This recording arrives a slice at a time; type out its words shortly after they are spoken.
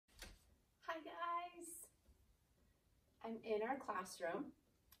I'm in our classroom.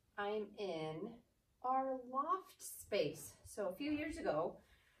 I'm in our loft space. So a few years ago,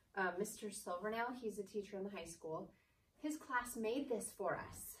 Mr. Silvernail, he's a teacher in the high school, his class made this for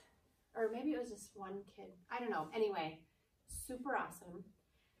us. Or maybe it was just one kid, I don't know. Anyway, super awesome.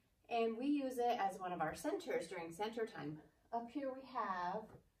 And we use it as one of our centers during center time. Up here we have,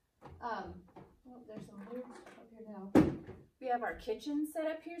 oh, there's some weird stuff up here now. We have our kitchen set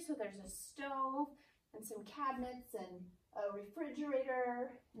up here, so there's a stove and some cabinets and a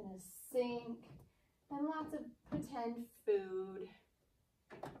refrigerator and a sink and lots of pretend food.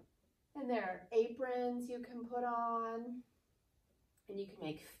 And there are aprons you can put on, and you can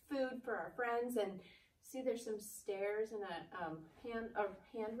make food for our friends. And see, there's some stairs and a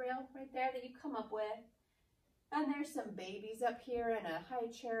handrail right there that you come up with. And there's some babies up here and a high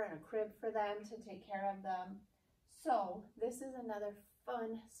chair and a crib for them to take care of them. So this is another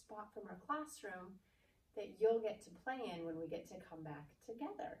fun spot from our classroom that you'll get to play in when we get to come back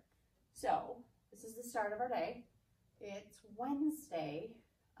together. So this is the start of our day. It's Wednesday,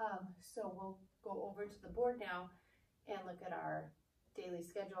 so we'll go over to the board now and look at our daily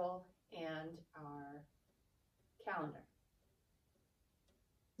schedule and our calendar.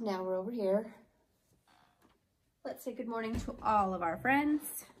 Now we're over here. Let's say good morning to all of our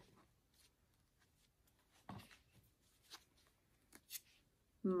friends.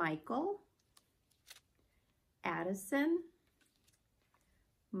 Michael, Addison,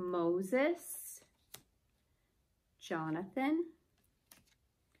 Moses, Jonathan,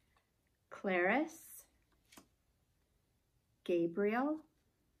 Clarice, Gabriel,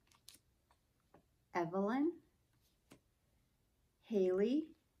 Evelyn, Haley,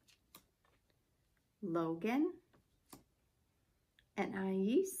 Logan,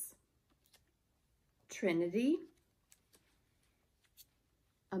 Anais, Trinity,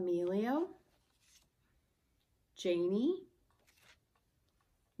 Emilio, Janie,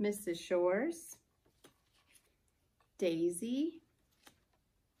 Mrs. Shores, Daisy,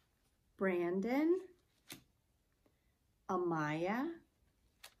 Brandon, Amaya,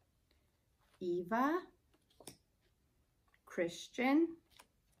 Eva, Christian,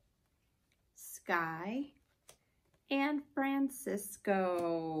 Sky, and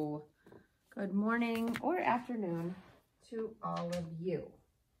Francisco. Good morning or afternoon to all of you.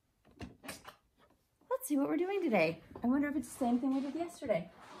 Let's see what we're doing today. I wonder if it's the same thing we did yesterday.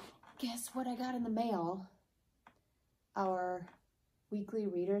 Guess what I got in the mail? Our weekly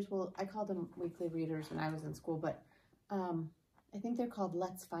readers. Well, I called them weekly readers when I was in school, but I think they're called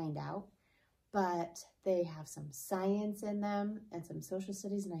Let's Find Out. But they have some science in them and some social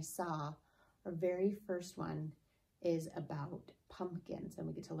studies, and I saw our very first one is about pumpkins, and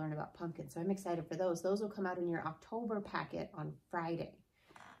we get to learn about pumpkins. So I'm excited for those. Those will come out in your October packet on Friday.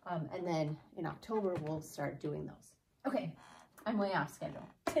 And then in October, we'll start doing those. Okay, I'm way off schedule.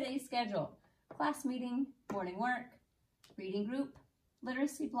 Today's schedule: class meeting, morning work, reading group,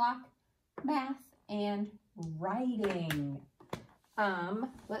 literacy block, math, and writing.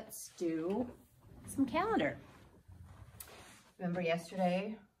 Let's do some calendar. Remember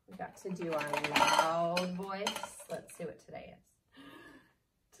yesterday, we got to do our loud voice. Let's see what today is.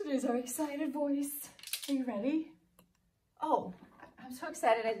 Today's our excited voice. Are you ready? Oh, I'm so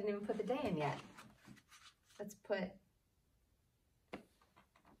excited I didn't even put the day in yet. Let's put,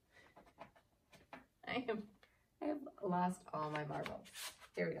 I have lost all my marbles.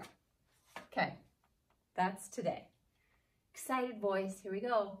 Here we go. Okay, that's today. Excited voice, here we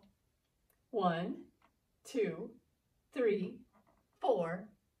go. 1, 2, 3, 4,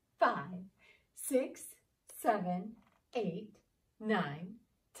 5, 6, 7, 8, 9,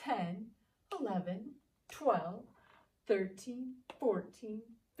 10, 11, 12, 13, 14,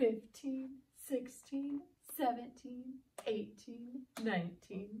 15, 16, 17, 18,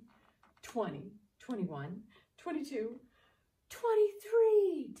 19, 20, 21, 22,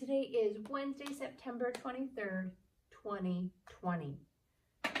 23. Today is Wednesday, September 23rd, 2020.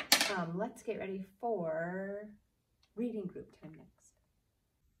 Let's get ready for reading group time next.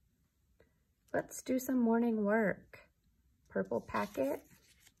 Let's do some morning work. Purple packet.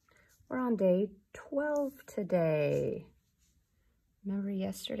 We're on day 12 today. Remember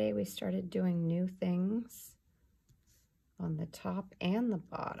yesterday we started doing new things on the top and the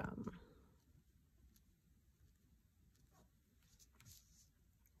bottom.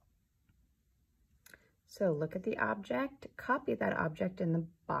 So look at the object, copy that object in the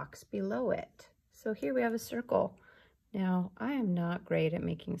box below it. So here we have a circle. Now, I am not great at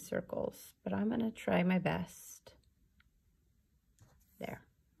making circles, but I'm gonna try my best. There.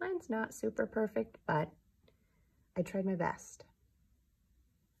 Mine's not super perfect, but I tried my best.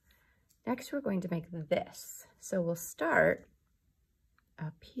 Next, we're going to make this. So we'll start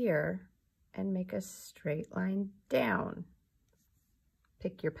up here and make a straight line down.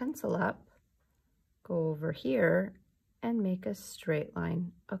 Pick your pencil up, go over here, and make a straight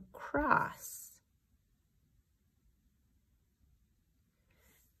line across.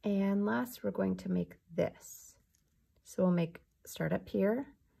 And last, we're going to make this. So we'll start up here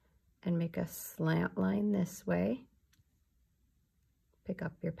and make a slant line this way. Pick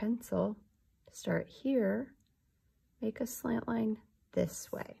up your pencil, start here, make a slant line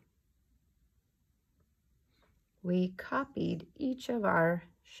this way. We copied each of our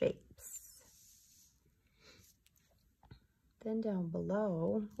shapes. Then down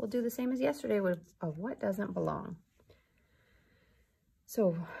below, we'll do the same as yesterday of what doesn't belong.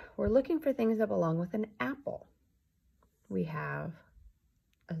 So we're looking for things that belong with an apple. We have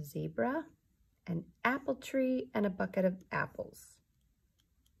a zebra, an apple tree, and a bucket of apples.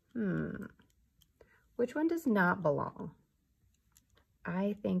 Which one does not belong?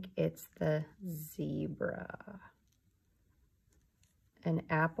 I think it's the zebra. An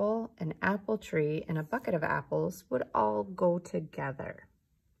apple, an apple tree, and a bucket of apples would all go together.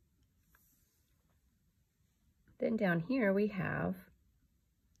 Then down here we have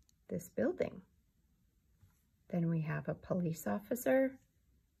this building. Then we have a police officer,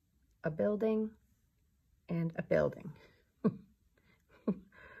 a building, and a building.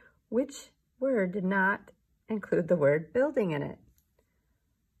 Which word did not include the word building in it?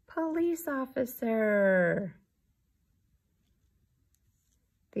 Police officer.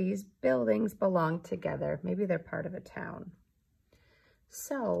 These buildings belong together. Maybe they're part of a town.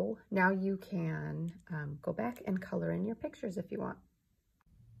 So now you can go back and color in your pictures if you want.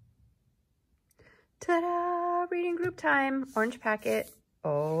 Ta-da! Reading group time. Orange packet.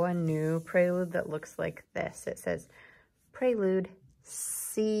 Oh, a new prelude that looks like this. It says Prelude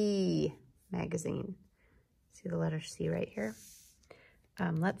C magazine. See the letter C right here?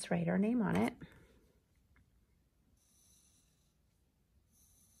 Let's write our name on it.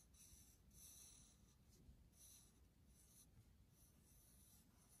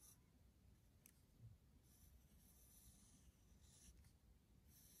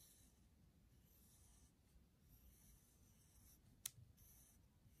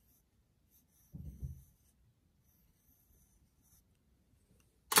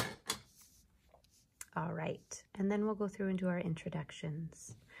 All right, and then we'll go through and do our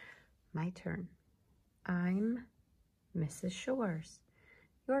introductions. My turn. I'm Mrs. Shores.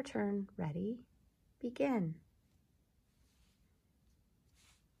 Your turn. Ready? Begin.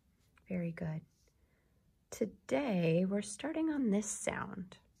 Very good. Today, we're starting on this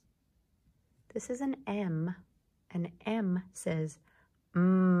sound. This is an M. An M says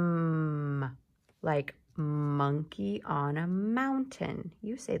like monkey on a mountain.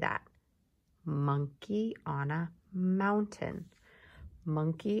 You say that. Monkey on a mountain.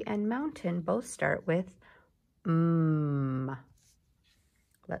 Monkey and mountain both start with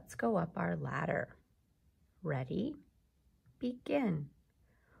Let's go up our ladder. Ready? Begin.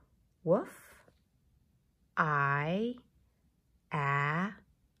 Woof. I.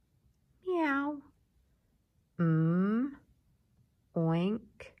 Meow. Oink.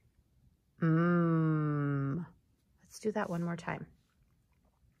 Let's do that one more time.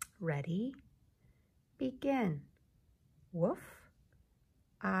 Ready? Begin. Woof.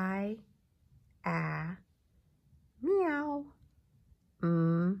 I. Meow.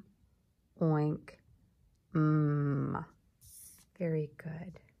 Oink. Very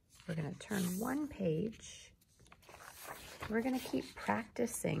good. We're going to turn one page. We're going to keep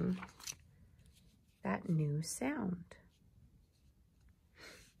practicing that new sound.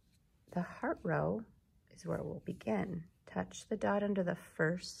 The heart row is where we'll begin. Touch the dot under the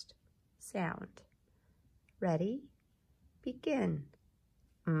first sound. Ready? Begin.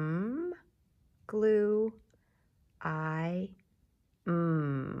 Glue. I.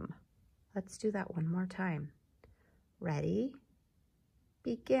 Let's do that one more time. Ready?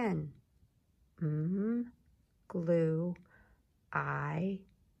 Begin. Glue. I.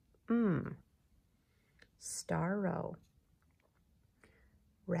 Star row.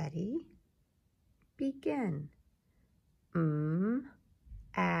 Ready? Begin.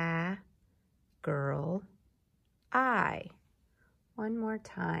 Girl. I. One more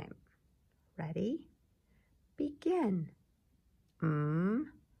time. Ready? Begin.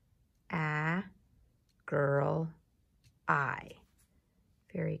 Girl. I.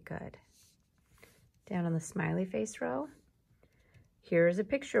 Very good. Down on the smiley face row, here's a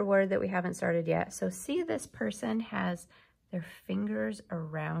picture word that we haven't started yet. So see, this person has their fingers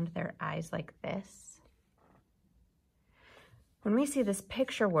around their eyes like this. When we see this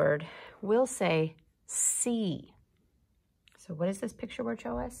picture word, we'll say see. So what does this picture word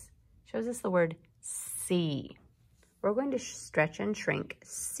show us? It shows us the word see. We're going to stretch and shrink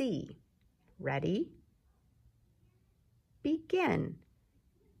see. Ready? Begin.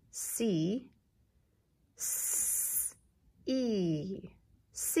 See, s, e,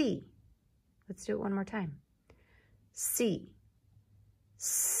 see. Let's do it one more time. See,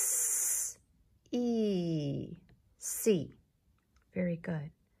 s, e, see. Very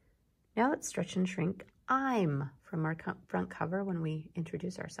good. Now let's stretch and shrink I'm from our front cover when we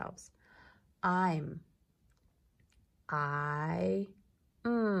introduce ourselves. I'm. I'm.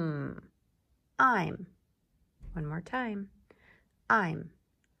 One more time. I'm.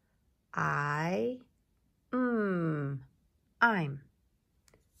 I'm.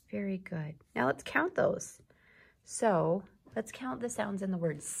 Very good. Now let's count those. So let's count the sounds in the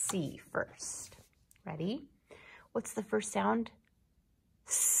word see first. Ready? What's the first sound?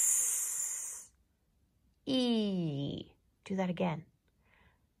 S, E. Do that again.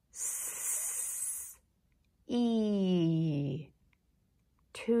 S, E.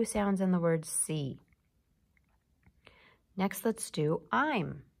 Two sounds in the word see. Next, let's do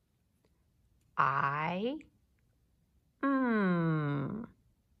I'm.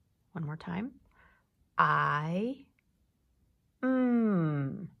 One more time.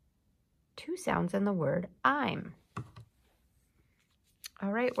 Two sounds in the word I'm.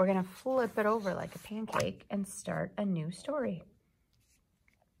 All right, we're going to flip it over like a pancake and start a new story.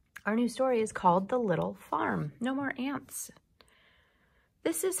 Our new story is called The Little Farm. No more ants.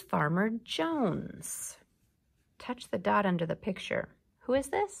 This is Farmer Jones. Touch the dot under the picture. Who is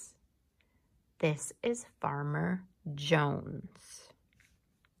this? This is Farmer Jones.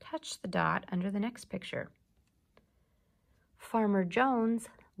 Touch the dot under the next picture. Farmer Jones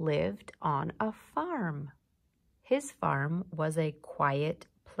lived on a farm. His farm was a quiet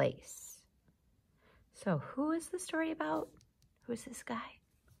place. So who is the story about? Who's this guy?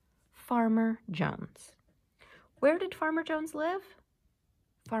 Farmer Jones. Where did Farmer Jones live?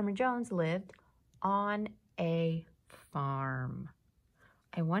 Farmer Jones lived on a farm.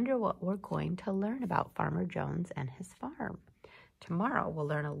 I wonder what we're going to learn about Farmer Jones and his farm. Tomorrow we'll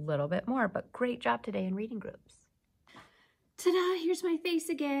learn a little bit more, but great job today in reading groups. Ta-da, here's my face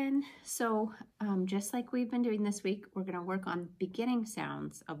again. So just like we've been doing this week, we're gonna work on beginning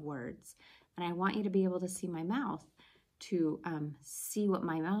sounds of words. And I want you to be able to see my mouth to see what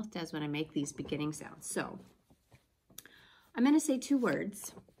my mouth does when I make these beginning sounds. So I'm gonna say two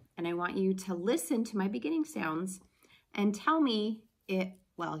words, and I want you to listen to my beginning sounds and tell me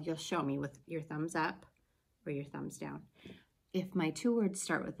well, you'll show me with your thumbs up or your thumbs down if my two words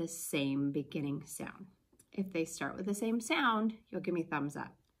start with the same beginning sound. If they start with the same sound, you'll give me thumbs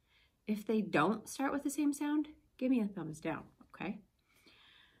up. If they don't start with the same sound, give me a thumbs down, okay?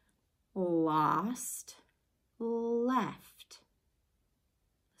 Lost, left.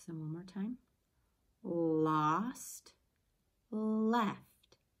 Listen one more time. Lost,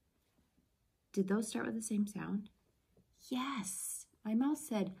 left. Did those start with the same sound? Yes. My mouth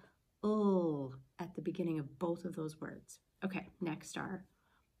said "ul" at the beginning of both of those words. Okay, next are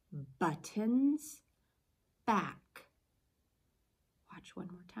buttons, back. Watch one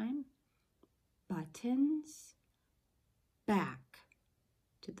more time. Buttons, back.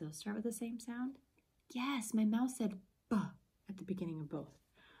 Did those start with the same sound? Yes, my mouth said "b" at the beginning of both.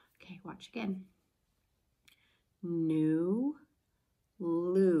 Okay, watch again. New,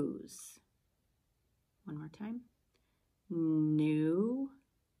 lose. One more time. New,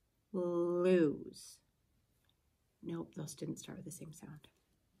 lose. Nope, those didn't start with the same sound.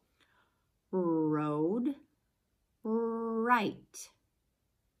 Road, right.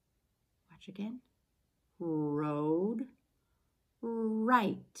 Watch again. Road,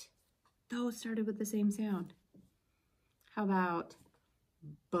 right. Those started with the same sound. How about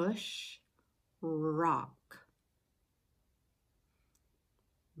bush, rock?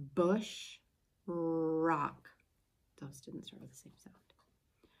 Bush, rock. Those didn't start with the same sound.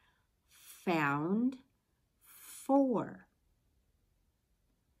 Found, four.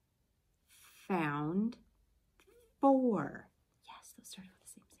 Found, four. Yes, those started with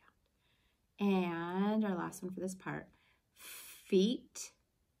the same sound. And our last one for this part. Feet,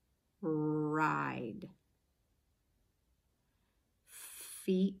 ride.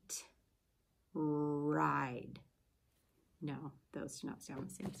 Feet, ride. No, those do not sound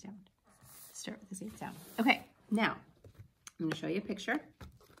the same sound. Start with the same sound. Okay, now I'm going to show you a picture.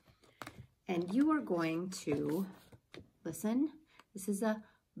 And you are going to listen. This is a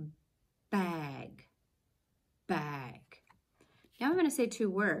bag. Now I'm going to say two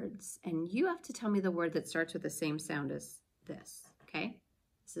words, and you have to tell me the word that starts with the same sound as this, okay?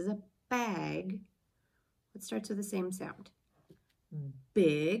 This is a bag. What starts with the same sound?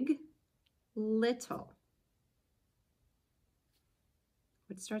 Big, little.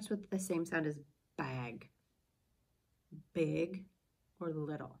 What starts with the same sound as bag? Big or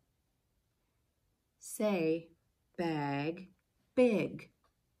little? Say bag, big.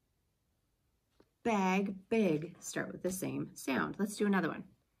 Bag, big start with the same sound. Let's do another one.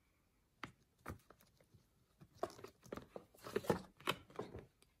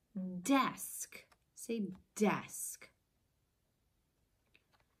 Desk. Say desk.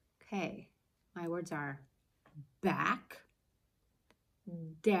 Okay, my words are back,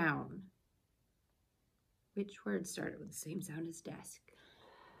 down. Which word started with the same sound as desk?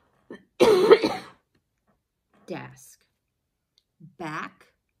 Desk.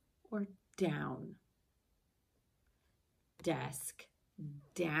 Back or down? Desk.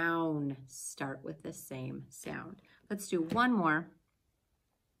 Down start with the same sound. Let's do one more.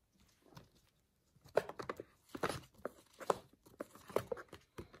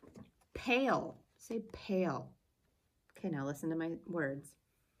 Pail. Say pail. Okay, now listen to my words.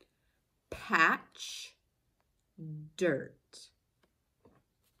 Patch, dirt.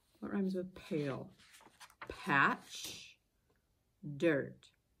 What rhymes with pale? Patch, dirt.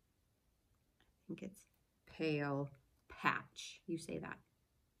 I think it's pale, patch. You say that.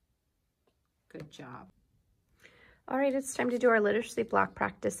 Good job. All right, it's time to do our literacy block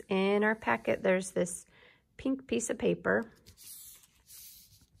practice. In our packet, there's this pink piece of paper.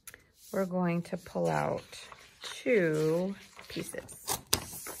 We're going to pull out 2 pieces,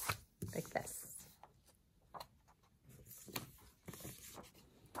 like this.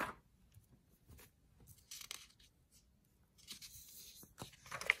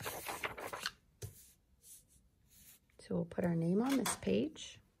 So we'll put our name on this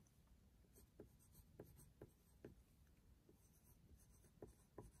page.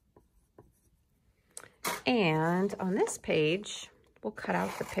 And on this page, we'll cut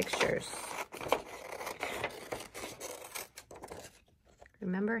out the pictures.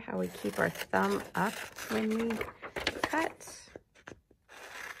 Remember how we keep our thumb up when we cut?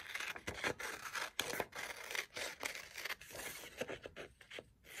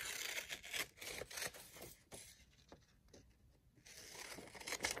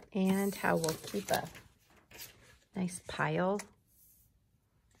 And how we'll keep a nice pile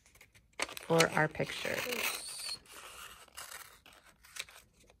for our pictures.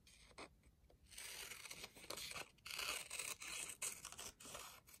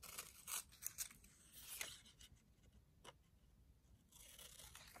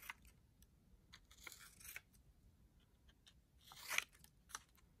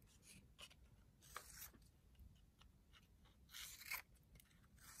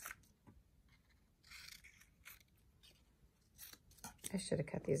 I should have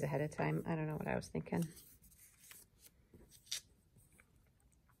cut these ahead of time. I don't know what I was thinking.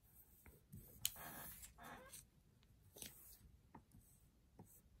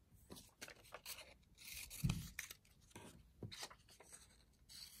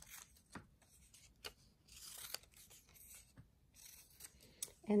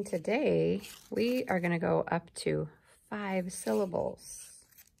 And today we are going to go up to 5 syllables.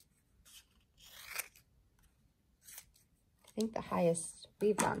 I think the highest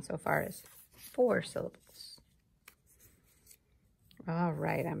we've gone so far is 4 syllables. All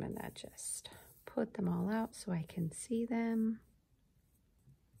right, I'm going to just put them all out so I can see them.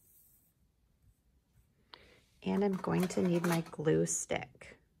 And I'm going to need my glue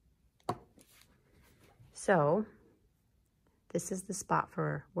stick. So this is the spot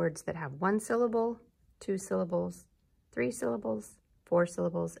for words that have 1 syllable, 2 syllables, 3 syllables, 4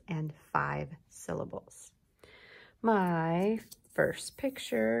 syllables, and 5 syllables. My first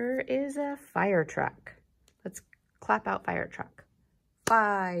picture is a fire truck. Let's clap out fire truck.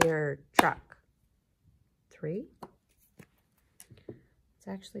 Fire truck. 3. It's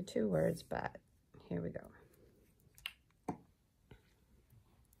actually 2 words, but here we go.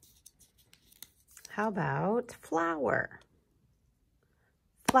 How about flower?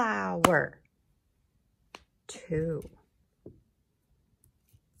 Flower. 2.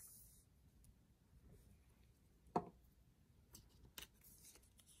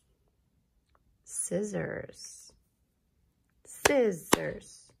 Scissors.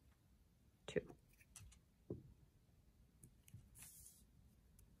 Scissors. 2.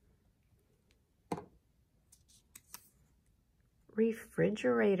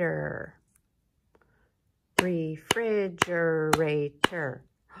 Refrigerator. Refrigerator.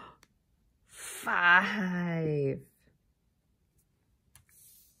 5.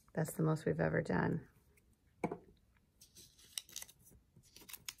 That's the most we've ever done.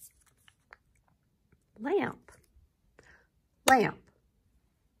 lamp, lamp.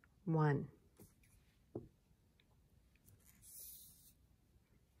 1.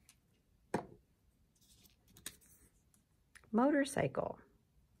 Motorcycle,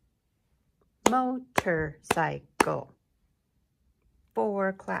 motorcycle.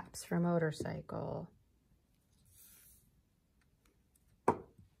 4 claps for motorcycle.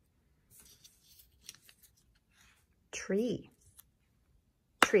 Tree,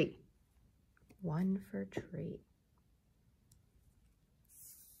 tree. 1 for tree.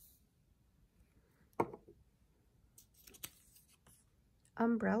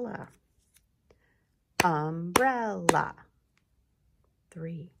 Umbrella, umbrella.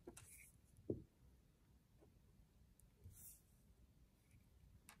 3.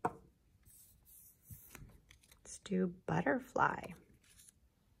 Let's do butterfly,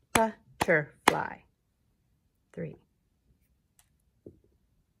 butterfly. 3.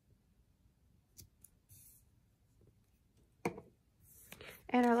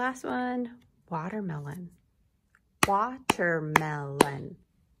 And our last one, watermelon, watermelon.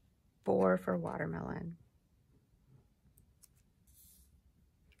 4 for watermelon.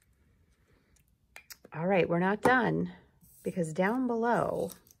 All right, we're not done, because down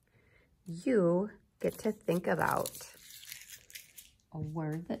below, you get to think about a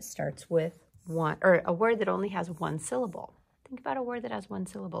word that starts with 1, or a word that only has 1 syllable. Think about a word that has 1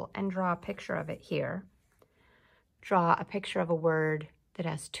 syllable and draw a picture of it here. Draw a picture of a word that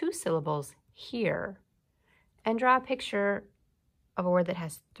has 2 syllables here. And draw a picture of a word that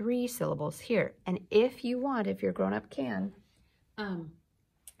has 3 syllables here. And if you want, if your grown-up can,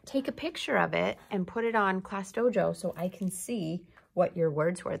 take a picture of it and put it on Class Dojo so I can see what your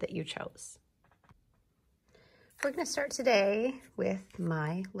words were that you chose. We're going to start today with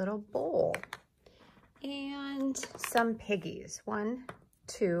my little bowl and some piggies. 1,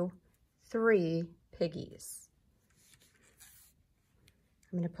 2, 3 piggies.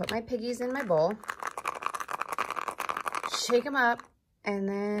 I'm going to put my piggies in my bowl, shake them up, and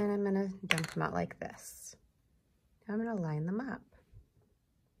then I'm going to dump them out like this. Now I'm going to line them up.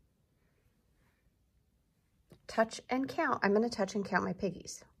 Touch and count. I'm going to touch and count my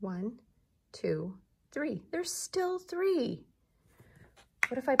piggies. 1, 2, 3. There's still 3.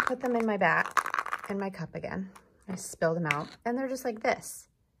 What if I put them in my my cup again? I spill them out, and they're just like this.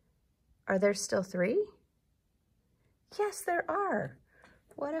 Are there still 3? Yes, there are.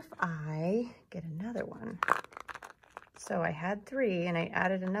 What if I get another one? So I had 3, and I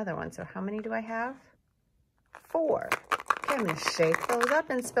added another one. So how many do I have? 4. Okay, I'm going to shake those up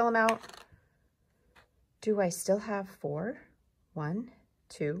and spill them out. Do I still have 4? 1,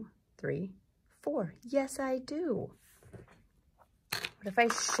 2, 3, 4. Yes, I do. What if I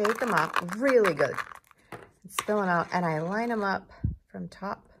shake them up really good and spill them out, and I line them up from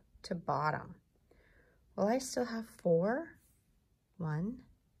top to bottom? Will I still have 4? 1,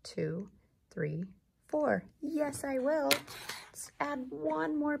 2, 3, 4. Yes, I will. Let's add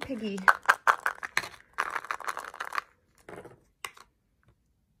 1 more piggy.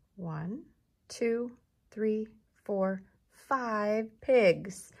 1, 2, 3, 4, 5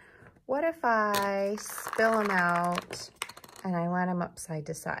 pigs. What if I spill them out and I line them up side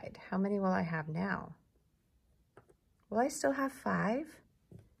to side? How many will I have now? Will I still have 5?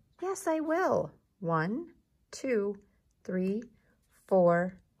 Yes, I will. 1, 2, 3,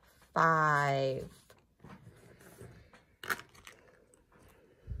 4, 5.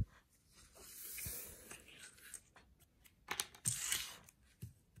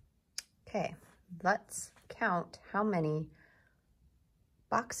 Okay, let's count how many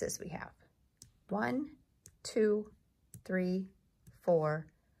boxes we have. 1, 2, 3, 4,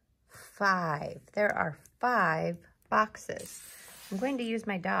 5. There are 5 boxes. I'm going to use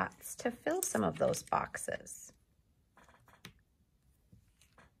my dots to fill some of those boxes.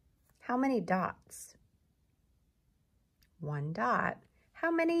 How many dots? 1 dot. How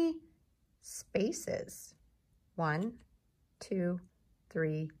many spaces? 1, 2,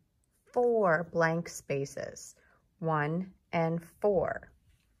 3, 4 blank spaces. 1 and 4.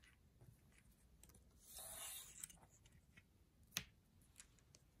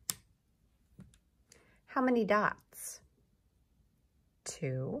 How many dots?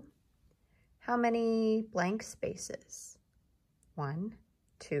 2. How many blank spaces? 1,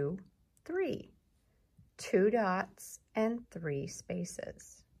 2, 3. 2 dots and 3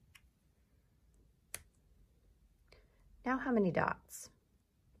 spaces. Now how many dots?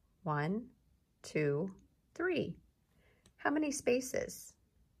 1, 2, 3. How many spaces?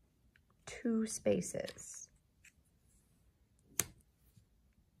 2 spaces.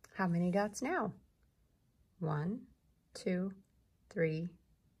 How many dots now? 1, 2, 3,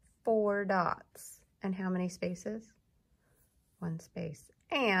 4 dots. And how many spaces? 1 space.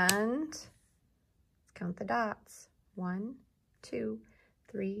 And let's count the dots. 1, 2,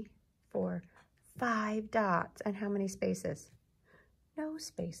 3, 4, 5 dots. And how many spaces? No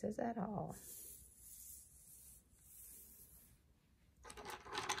spaces at all.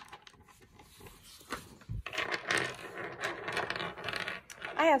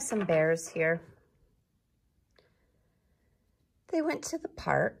 I have some bears here. They went to the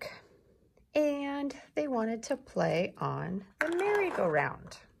park and they wanted to play on the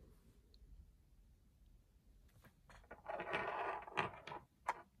merry-go-round.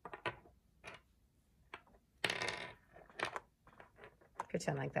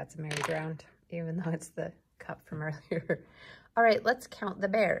 Pretend like that's a merry-go-round, even though it's the cup from earlier. All right, let's count the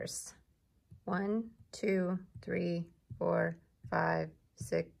bears. 1, 2, 3, 4, 5,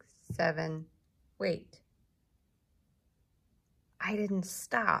 6, 7. Wait. I didn't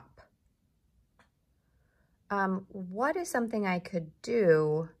stop. What is something I could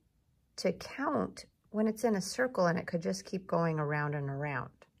do to count when it's in a circle and it could just keep going around and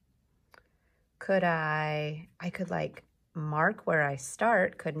around? Could I could like mark where I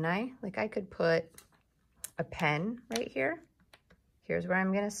start, couldn't I? Like I could put a pen right here. Here's where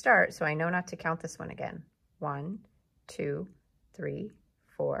I'm gonna start, so I know not to count this one again. 1, 2, 3,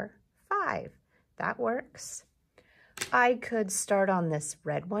 4, 5. That works. I could start on this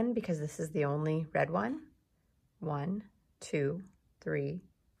red one because this is the only red one. 1, 2, 3,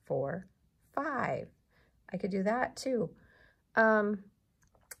 4, 5. I could do that too.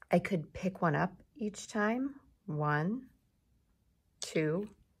 I could pick one up each time. 1, 2,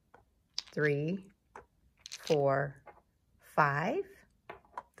 3, 4, 5.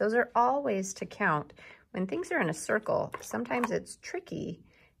 Those are all ways to count. When things are in a circle, sometimes it's tricky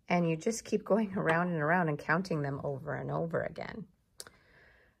and you just keep going around and around and counting them over and over again.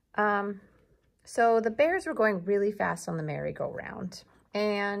 So the bears were going really fast on the merry-go-round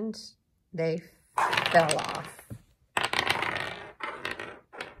and they fell off.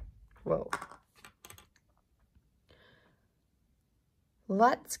 Whoa.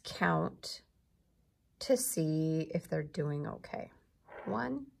 Let's count to see if they're doing okay.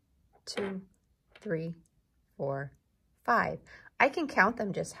 1, 2, 3, 4, 5. I can count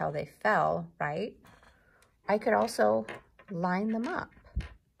them just how they fell, right? I could also line them up.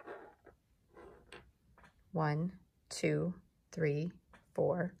 1, 2, 3,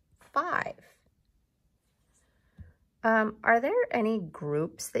 4, 5. Are there any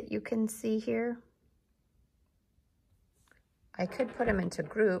groups that you can see here? I could put them into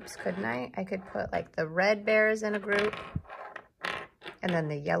groups, couldn't I? I could put like the red bears in a group and then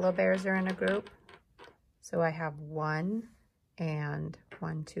the yellow bears are in a group. So I have 1 and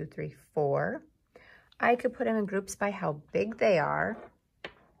 1, 2, 3, 4. I could put them in groups by how big they are.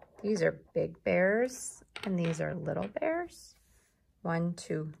 These are big bears and these are little bears. 1,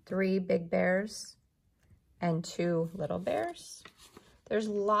 2, 3 big bears and 2 little bears. There's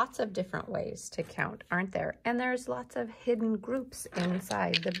lots of different ways to count, aren't there? And there's lots of hidden groups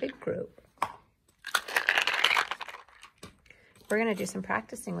inside the big group. We're gonna do some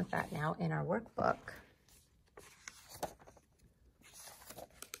practicing with that now in our workbook.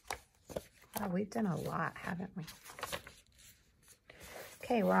 Wow, we've done a lot, haven't we?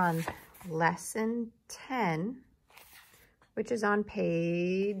 Okay, we're on lesson 10, which is on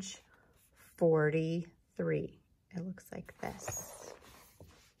page 43. It looks like this.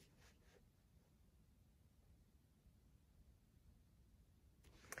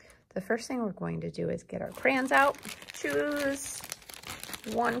 The first thing we're going to do is get our crayons out, choose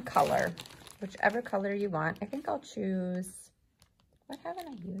one color, whichever color you want. I think I'll choose, what haven't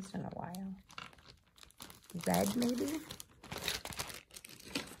I used in a while? Red, maybe?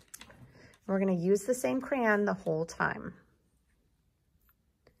 We're going to use the same crayon the whole time.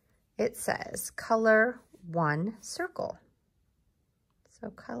 It says color one circle. So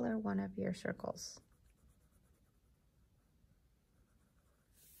color one of your circles.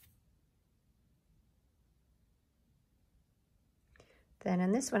 Then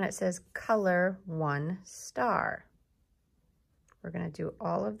in this one, it says color one star. We're going to do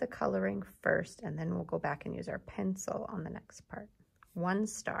all of the coloring first, and then we'll go back and use our pencil on the next part. 1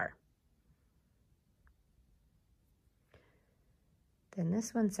 star. Then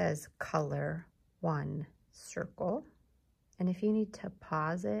this one says color 1 circle. And if you need to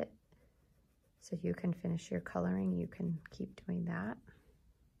pause it so you can finish your coloring, you can keep doing that.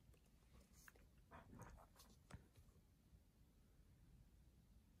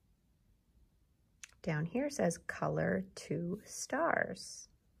 Down here says color 2 stars.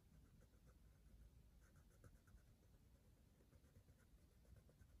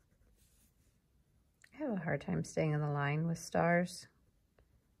 hard time staying in the line with stars.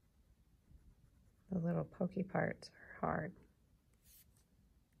 The little pokey parts are hard.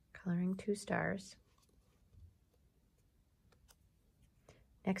 Coloring 2 stars.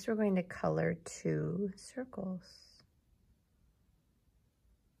 Next, we're going to color 2 circles.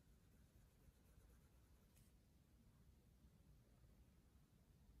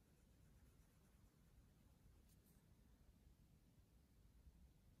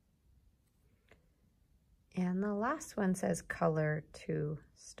 And the last one says color 2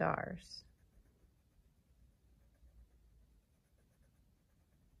 stars.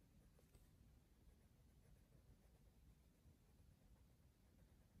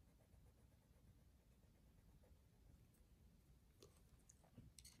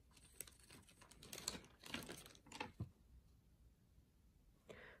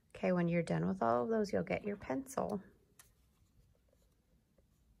 Okay, when you're done with all of those, you'll get your pencil.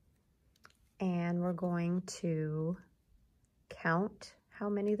 And we're going to count how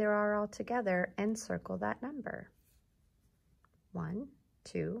many there are all together and circle that number. 1,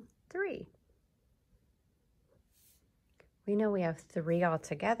 2, 3. We know we have 3 all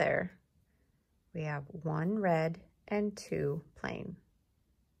together. We have 1 red and 2 plain.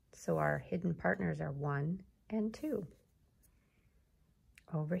 So our hidden partners are 1 and 2.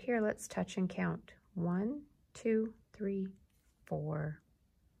 Over here, let's touch and count. 1, 2, 3, 4.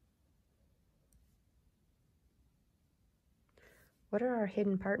 What are our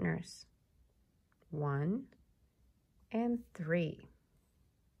hidden partners? 1 and 3.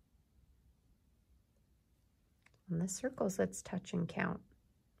 On the circles, let's touch and count.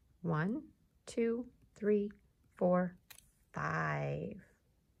 1, 2, 3, 4, 5.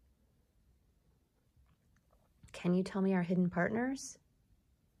 Can you tell me our hidden partners?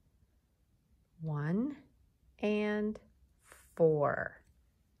 1 and 4.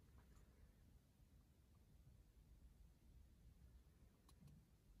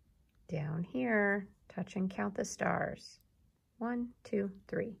 Down here, touch and count the stars. 1, 2,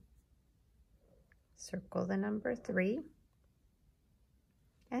 3. Circle the number 3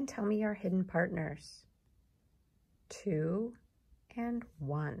 and tell me your hidden partners. 2 and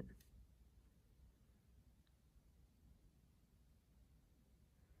 1.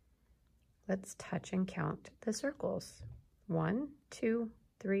 Let's touch and count the circles. 1, 2,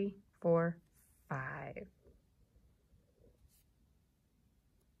 3, 4, 5.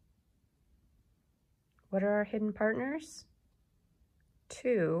 What are our hidden partners?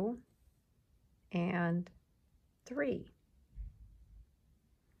 2 and 3.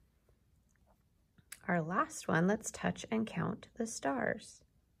 Our last one, let's touch and count the stars.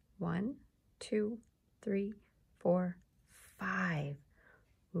 1, 2, 3, 4, 5.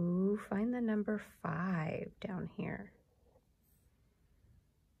 Ooh, find the number 5 down here.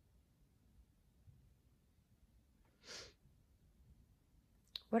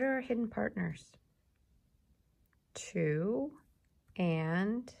 What are our hidden partners? 2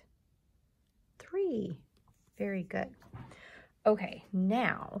 and 3. Very good. Okay,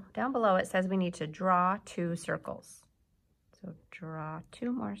 now down below it says we need to draw 2 circles. So draw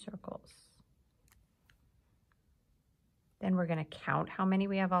 2 more circles. Then we're going to count how many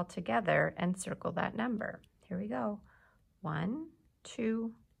we have all together and circle that number. Here we go. 1,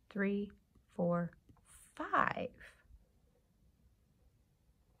 2, 3, 4, 5.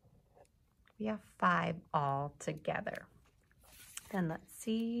 We have 5 all together. Then let's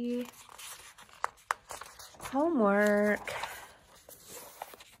see. Homework.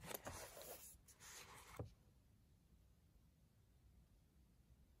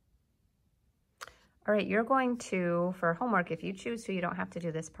 All right, you're going to, for homework, if you choose to, you don't have to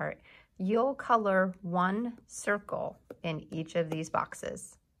do this part. You'll color 1 circle in each of these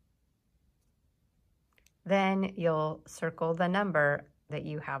boxes. Then you'll circle the number that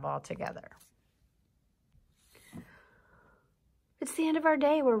you have all together. It's the end of our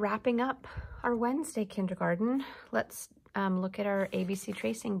day. We're wrapping up our Wednesday kindergarten. Let's look at our ABC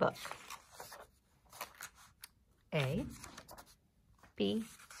tracing book. A, B,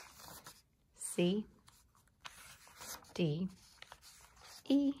 C, D,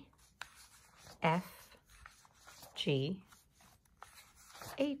 E, F, G,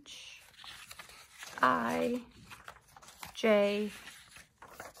 H, I, J,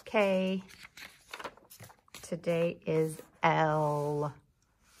 K. Today is L.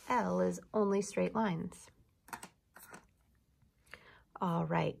 L is only straight lines. All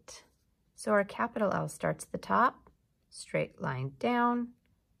right. So our capital L starts at the top, straight line down,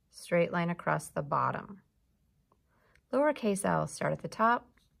 straight line across the bottom. Lowercase l start at the top,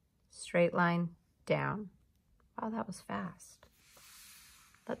 straight line down. Wow, that was fast.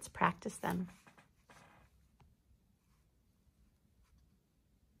 Let's practice them.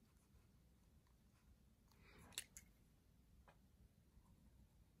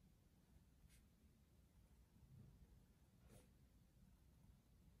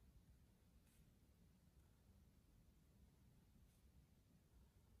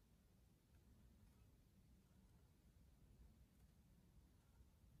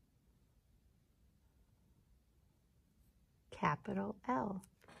 capital L.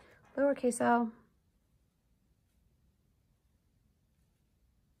 Lowercase l.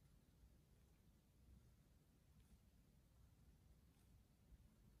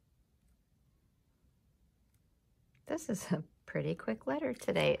 This is a pretty quick letter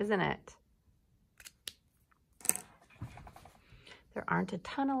today, isn't it? There aren't a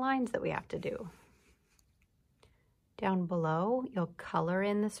ton of lines that we have to do. Down below, you'll color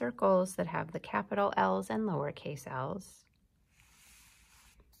in the circles that have the capital L's and lowercase l's.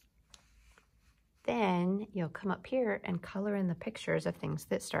 Then you'll come up here and color in the pictures of things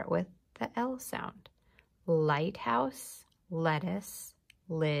that start with the L sound. Lighthouse, lettuce,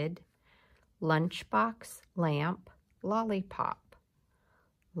 lid, lunchbox, lamp, lollipop,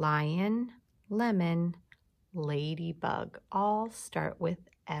 lion, lemon, ladybug, all start with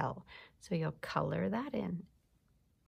L. So you'll color that in.